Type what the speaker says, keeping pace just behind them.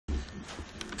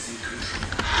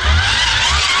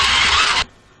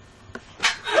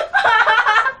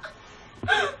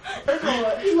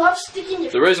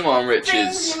The reason why I'm rich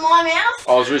is I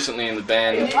was recently in the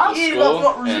band at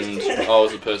school, and I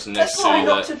was the person next to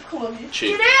that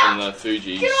chick in the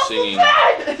Fuji singing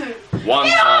one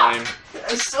time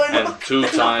and 2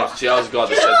 times. See, I was the guy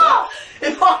that said that.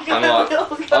 And like,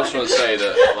 I just want to say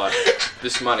that like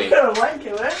this money is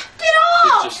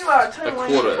just a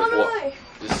quarter of what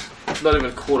this. Not even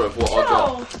a quarter of what I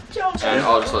got, and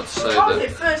I'd just like to say that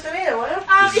this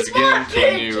is the beginning to a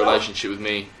new relationship with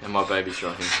me and my baby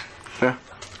Shaheen. Yeah.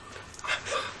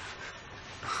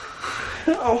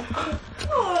 Oh,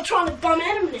 I'm trying to bum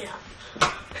Adam now.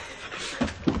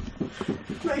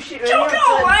 No shit, don't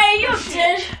go away, you're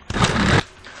dead.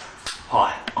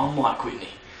 Hi, I'm Mike Whitney.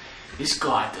 This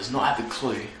guy does not have a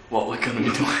clue what we're going to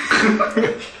be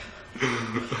doing.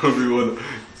 Everyone,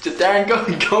 just Darren,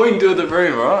 go into the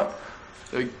room, alright?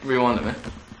 Rewind it, man.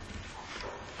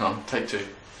 Oh, take 2.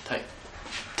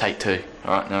 Take 2.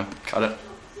 Alright, no, cut it.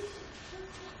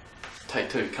 Take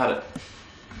 2, cut it.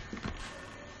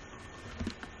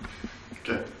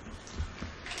 Go.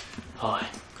 Hi,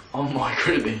 I'm Mike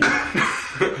Whitney.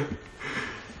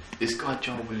 This guy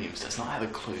Joel Williams does not have a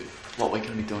clue what we're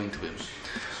going to be doing to him.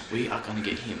 We are going to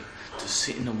get him to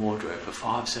sit in the wardrobe for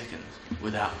 5 seconds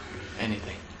without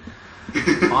anything.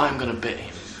 I'm going to bet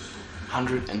him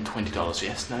 $120.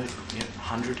 Yes, no, yep,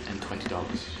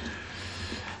 $120.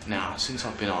 Now, since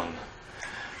I've been on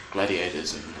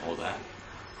Gladiators and all that,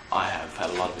 I have had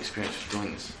a lot of experience with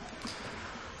doing this.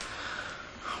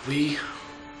 We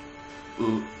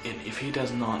will, if he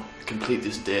does not complete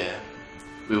this dare,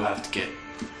 we will have to get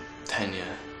Tanya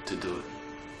to do it,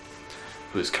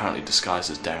 who is currently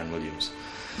disguised as Darren Williams.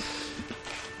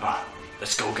 Alright,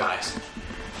 let's go, guys.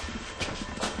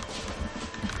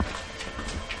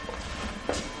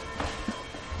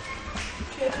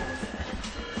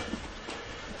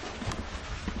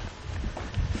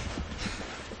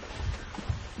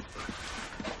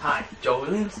 Hi, Joel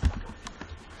Williams.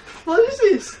 What is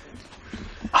this?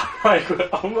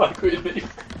 I'm Mike Whitney.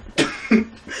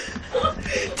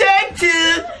 Take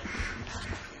 2!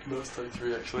 No, it's take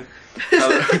 3 actually.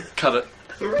 Cut it. Cut it.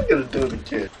 We're gonna do it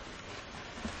again.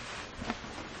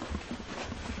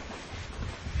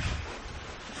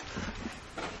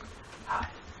 Hi,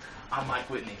 I'm Mike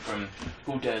Whitney from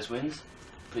Who Dares Wins.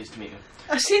 Pleased to meet you.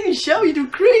 I've seen your show, you do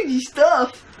crazy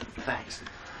stuff. Thanks.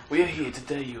 We are here to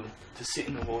dare you to sit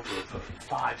in the wardrobe for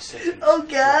 5 seconds. Oh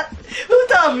god. Who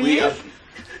taught me? We are,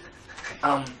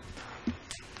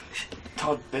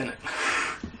 Todd Bennett.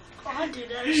 I did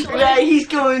it. Right, he's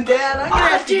going down. I'm gonna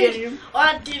have to get him.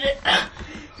 I did it.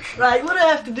 Right, what do I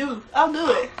have to do? I'll do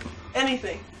it.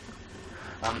 Anything.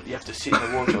 You have to sit in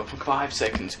the wardrobe for 5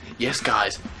 seconds. Yes,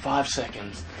 guys, 5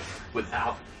 seconds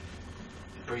without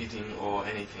breathing or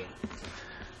anything.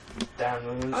 Darren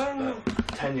Williams,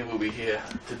 Tanya will be here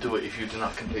to do it if you do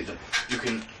not complete it. You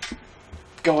can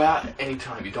go out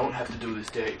anytime. You don't have to do this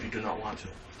dare if you do not want to.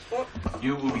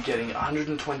 You will be getting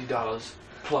 $120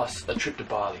 plus a trip to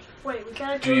Bali. Wait, we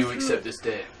gotta do you accept this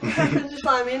dare? What happens if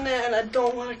I'm in there and I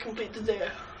don't want to complete the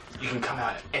dare? You can come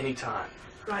out anytime.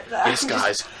 Right, yes,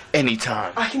 guys,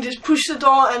 anytime. I can just push the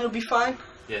door and it'll be fine?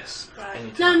 Yes, right.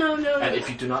 Anytime. No. And if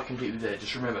you do not complete the dare,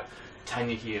 just remember,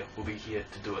 Tanya here will be here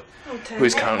to do it. Okay. Who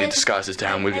is currently disguised as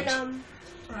Darren Williams.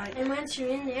 Right. And once you're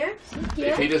in there,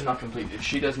 if he does not complete, if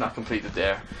she does not complete the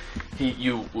dare,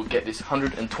 you will get this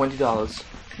 $120.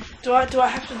 Do I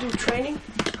have to do training?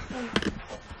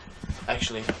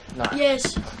 Actually, no.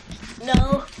 Yes.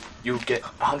 No. You'll get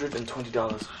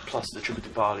 $120 plus the trip to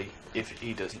Bali if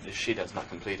she does not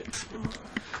complete it.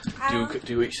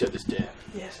 Do you accept this dare?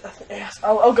 Yes, yes.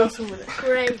 I'll go through with it.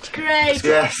 Great.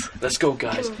 Yes. Let's go,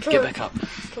 guys. Get back up.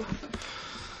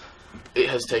 It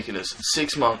has taken us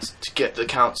 6 months to get the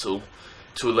council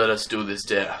to let us do this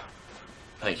dare.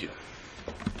 Thank you.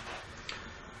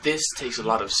 This takes a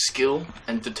lot of skill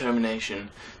and determination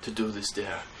to do this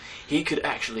dare. He could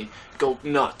actually go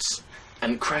nuts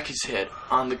and crack his head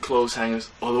on the clothes hangers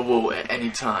or the wall at any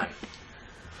time.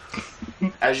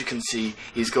 As you can see,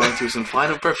 he's going through some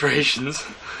final preparations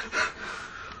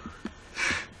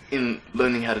in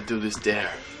learning how to do this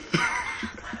dare.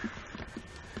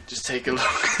 Just take a look.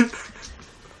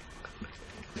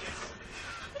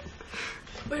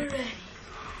 We're ready.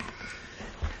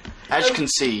 As you can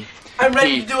see, I'm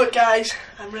ready to do it, guys.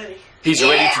 I'm ready. He's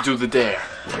ready to do the dare.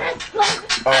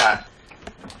 Alright.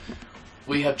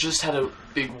 We have just had a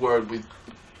big word with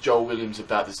Joel Williams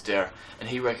about this dare, and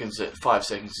he reckons that 5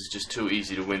 seconds is just too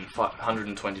easy to win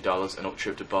 $120 and a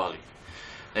trip to Bali.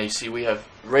 Now you see, we have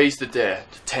raised the dare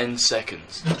to 10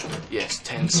 seconds. Yes,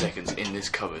 10 seconds in this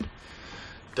cupboard.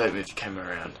 Don't move the camera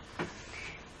around.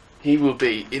 He will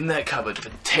be in that cupboard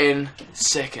for 10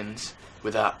 seconds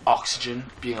without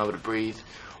oxygen, being able to breathe,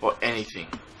 or anything.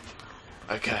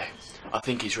 Okay, I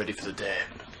think he's ready for the dare.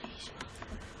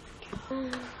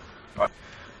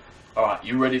 Alright,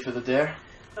 you ready for the dare?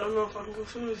 I don't know if I can go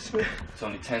through this, man. It's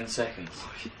only 10 seconds.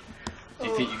 Do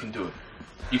you think you can do it?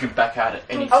 You can back out at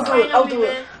any time. I'll do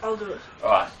it.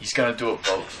 Alright, he's gonna do it,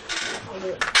 folks. I'll do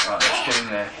it. Alright, let's get in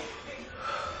there.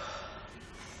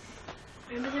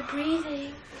 Remember the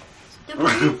breathing. The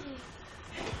breathing.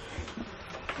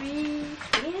 Breathe.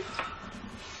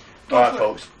 Alright,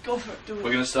 folks. Go for it. Do it.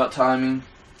 We're gonna start timing.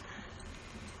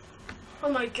 Oh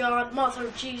my God, Mother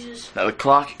of Jesus. Now the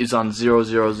clock is on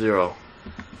 000.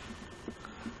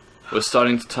 We're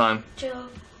starting to time. Joe.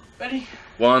 Ready?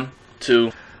 1,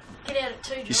 2. Get out of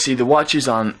 2, Joe. You see, the watch is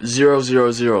on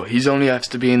 000. He's only has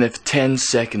to be in there for 10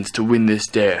 seconds to win this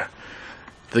dare.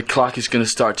 The clock is gonna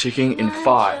start ticking in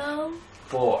 5, Joe.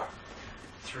 4,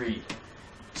 3,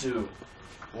 2,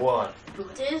 1.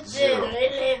 This 0.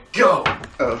 is Go!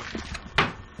 Oh.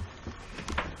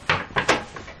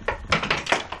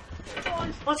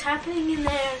 What's happening in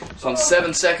there? It's on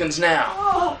 7 seconds now.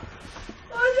 Oh.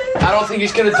 I don't think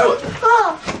he's gonna do it.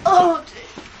 Oh.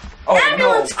 Oh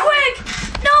Ambulance, no! quick!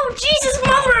 No, Jesus,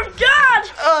 Mother of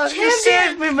God! You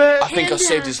saved me, man. I think I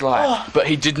saved his life, but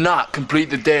he did not complete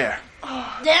the dare. So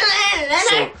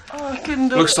I couldn't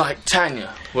do looks it. like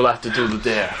Tanya will have to do the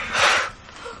dare.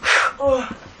 Oh.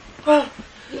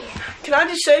 Can I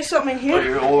just say something But here?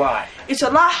 you're alright. It's a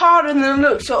lot harder than it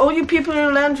looks. So all you people in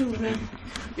the land room, man,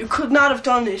 you could not have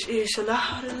done this. It's a lot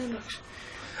harder than it looks.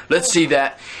 Let's see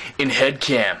that in head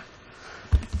cam.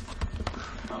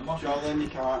 Joe, then you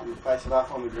come out and face it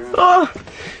up on the ground. Oh,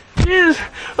 Jesus.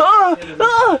 Oh.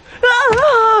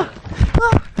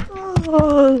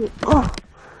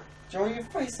 Joe, you're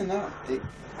facing up, dick.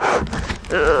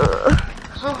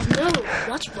 Oh no,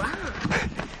 what's wrong?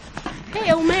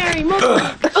 Hail Mary,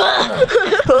 Mother.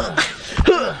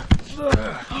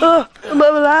 I'm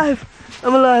alive.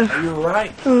 I'm alive. Are you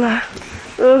alright? I'm alive.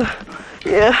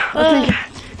 Yeah, I think.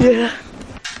 Yeah.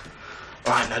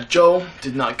 Alright, now Joe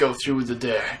did not go through with the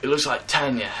dare. It looks like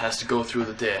Tanya has to go through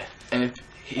the dare. And if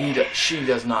she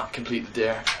does not complete the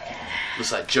dare,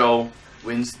 looks like Joe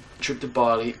wins the trip to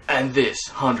Bali and this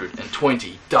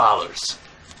 $120.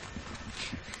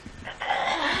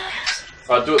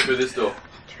 Alright, do it through this door.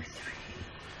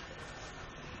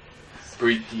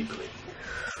 breathe deeply.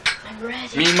 I'm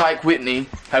ready. Me and Mike Whitney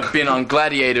have been on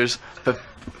Gladiators for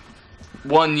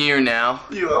 1 year now.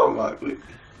 You are Mike Whitney.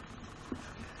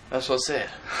 That's what I said.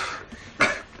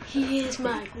 He is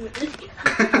Mike Whitney.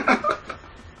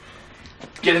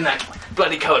 Get in that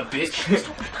bloody colored bitch.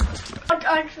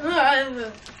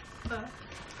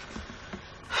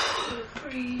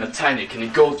 Now Tanya, can you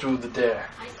go through the dare?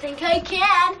 I think I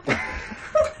can.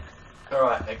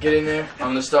 Alright, now get in there. I'm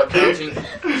gonna start counting.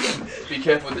 Be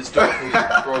careful with this door because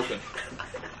it's broken.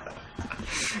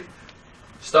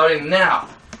 Starting now.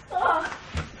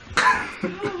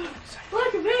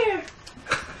 Look at here.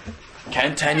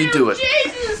 Can Tanya do it?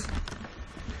 Jesus!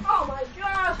 Oh my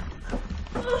God!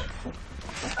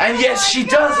 And yes, she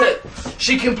does it!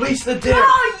 She completes the dare.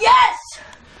 Oh yes!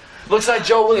 Looks like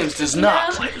Joe Williams does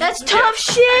not. No, that's tough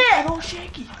shit! I'm all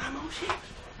shaky.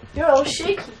 You're all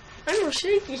shaky. I'm all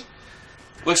shaky.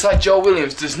 Looks like Joe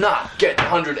Williams does not get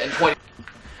 120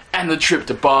 and the trip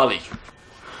to Bali.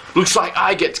 Looks like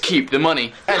I get to keep the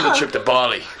money and the trip to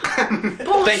Bali.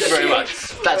 Thank you very much.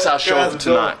 That's our show for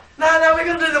tonight. No, we're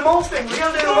gonna do the mole thing. We're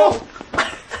gonna do the mole.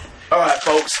 Alright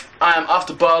folks, I am off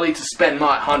to Bali to spend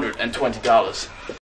my $120.